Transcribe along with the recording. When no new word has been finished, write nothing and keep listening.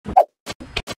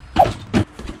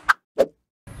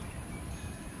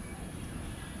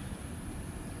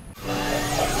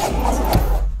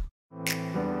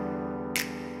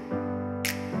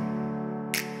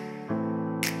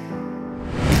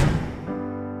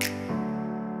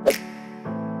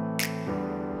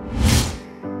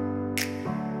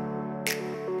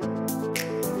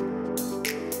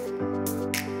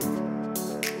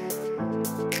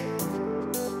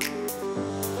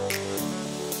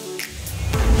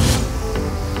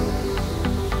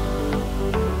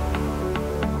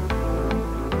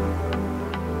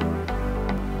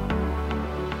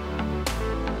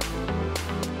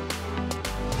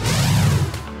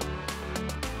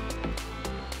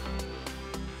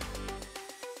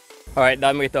Alright,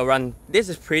 done with the run. This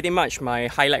is pretty much my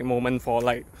highlight moment for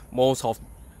like most of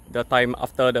the time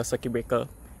after the circuit breaker.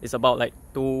 It's about like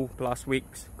 2+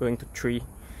 weeks going to 3.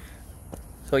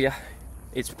 So yeah,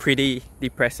 it's pretty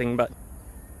depressing, but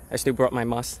I still brought my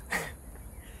mask.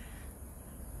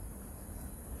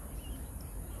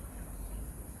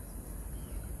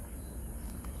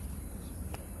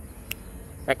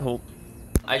 Back home.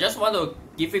 I just want to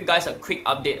give you guys a quick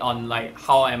update on like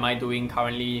how am I doing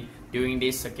currently during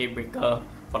this circuit breaker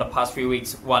for the past few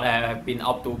weeks, what I have been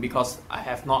up to, because I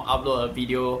have not uploaded a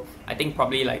video I think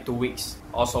probably like 2 weeks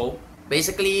or so.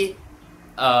 Basically,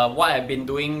 what I've been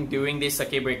doing during this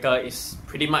circuit breaker is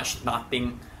pretty much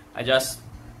nothing. I just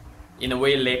in a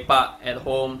way lepak at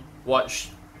home, watch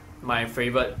my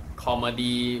favorite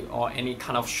comedy or any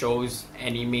kind of shows,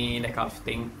 anime, that kind of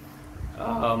thing.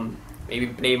 Maybe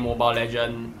play Mobile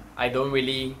Legend. I don't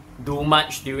really do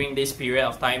much during this period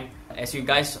of time. As you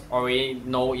guys already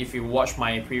know if you watch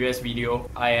my previous video,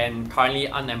 I am currently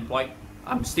unemployed.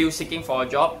 I'm still seeking for a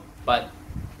job, but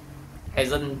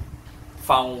hasn't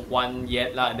found one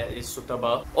yet that is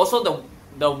suitable. Also,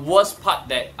 the worst part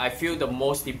that I feel the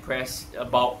most depressed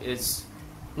about is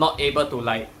not able to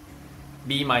like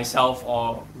be myself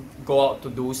or go out to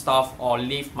do stuff or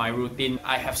leave my routine.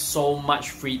 I have so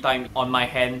much free time on my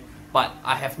hand, but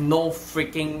I have no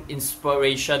freaking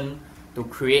inspiration to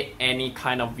create any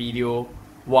kind of video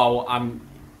while I'm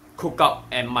cooked up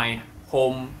at my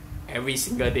home every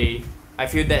single day. I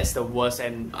feel that's the worst,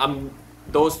 and I'm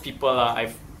those people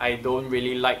I don't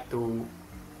really like to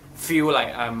feel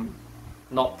like I'm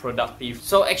not productive.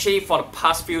 So actually for the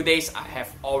past few days, I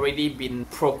have already been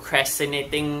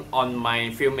procrastinating on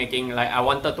my filmmaking. Like I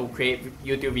wanted to create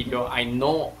YouTube video. I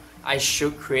know I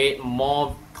should create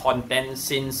more content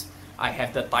since I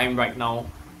have the time right now,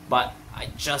 but I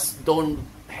just don't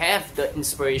have the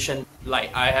inspiration.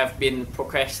 Like I have been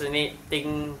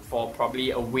procrastinating for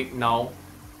probably a week now,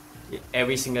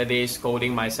 every single day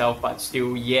scolding myself, but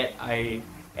still yet I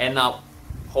end up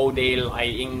whole day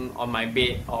lying on my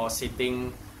bed or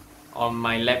sitting on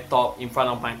my laptop, in front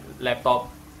of my laptop,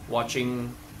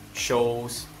 watching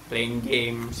shows, playing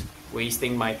games,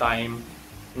 wasting my time,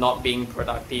 not being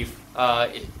productive.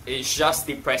 It's just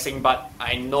depressing, but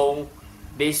I know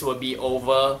this will be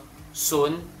over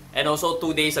soon. And also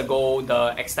 2 days ago,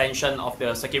 the extension of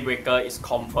the circuit breaker is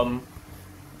confirmed.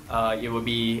 It will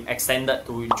be extended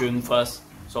to June 1st,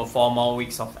 so 4 more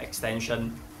weeks of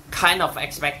extension. Kind of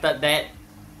expected that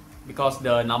because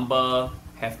the number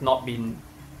have not been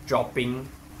dropping.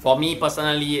 For me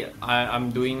personally,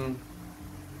 I'm doing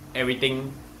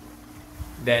everything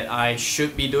that I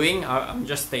should be doing. I'm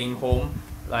just staying home.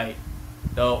 Like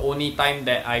the only time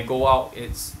that I go out,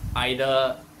 it's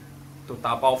either to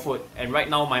tapao food, and right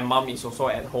now my mom is also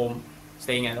at home,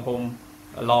 staying at home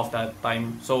a lot of the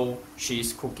time, so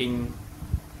she's cooking.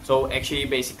 So actually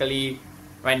basically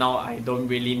right now I don't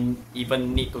really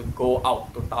even need to go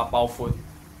out to tapao food.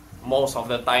 Most of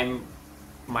the time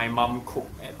my mom cook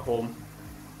at home.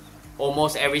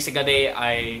 Almost every single day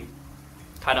I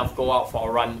kind of go out for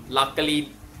a run. Luckily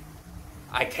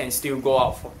I can still go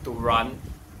out to run.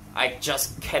 I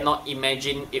just cannot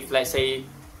imagine if, let's say,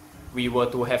 we were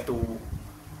to have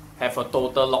a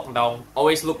total lockdown.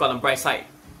 Always look on the bright side.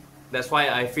 That's why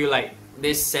I feel like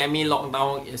this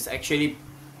semi-lockdown is actually,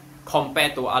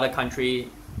 compared to other countries,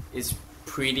 is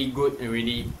pretty good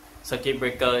already. Circuit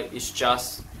breaker is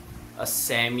just a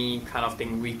semi kind of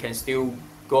thing. We can still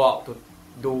go out to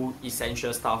do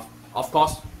essential stuff. Of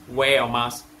course, wear your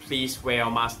mask. Please wear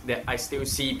your mask. That I still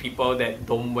see people that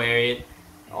don't wear it,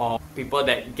 or people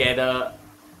that gather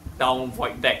down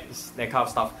void decks, that kind of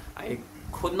stuff. I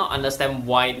could not understand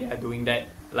why they are doing that.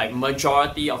 Like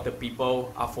majority of the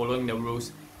people are following the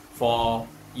rules. For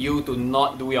you to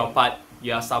not do your part,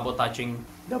 you are sabotaging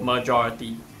the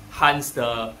majority. Hence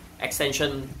the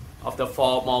extension of the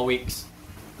 4 more weeks.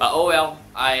 But oh well,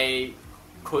 I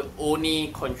could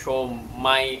only control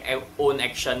my own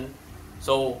action.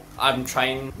 So I'm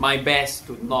trying my best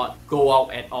to not go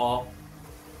out at all.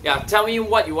 Yeah, tell me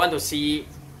what you want to see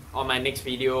on my next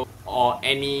video, or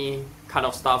any kind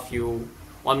of stuff you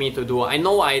want me to do. I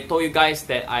know I told you guys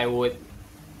that I would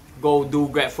go do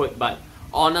GrabFood, but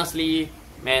honestly,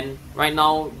 man, right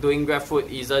now doing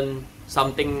GrabFood isn't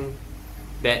something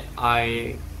that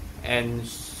I am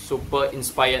super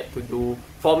inspired to do.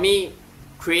 For me,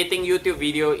 creating YouTube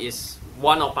video is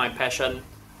one of my passion.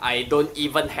 I don't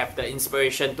even have the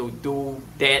inspiration to do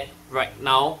that right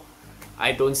now.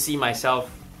 I don't see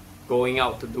myself going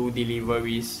out to do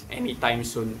deliveries anytime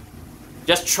soon.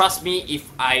 Just trust me, if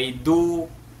I do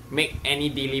make any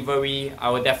delivery, I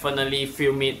will definitely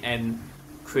film it and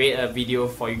create a video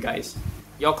for you guys.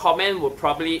 your comment would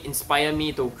probably inspire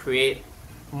me to create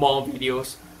more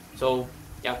videos. So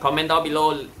yeah, comment down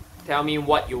below, tell me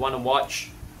what you want to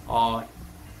watch, or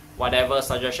whatever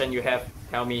suggestion you have,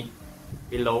 tell me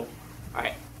below.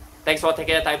 Alright, thanks for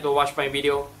taking the time to watch my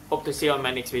video. Hope to see you on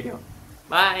my next video.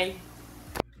 Bye!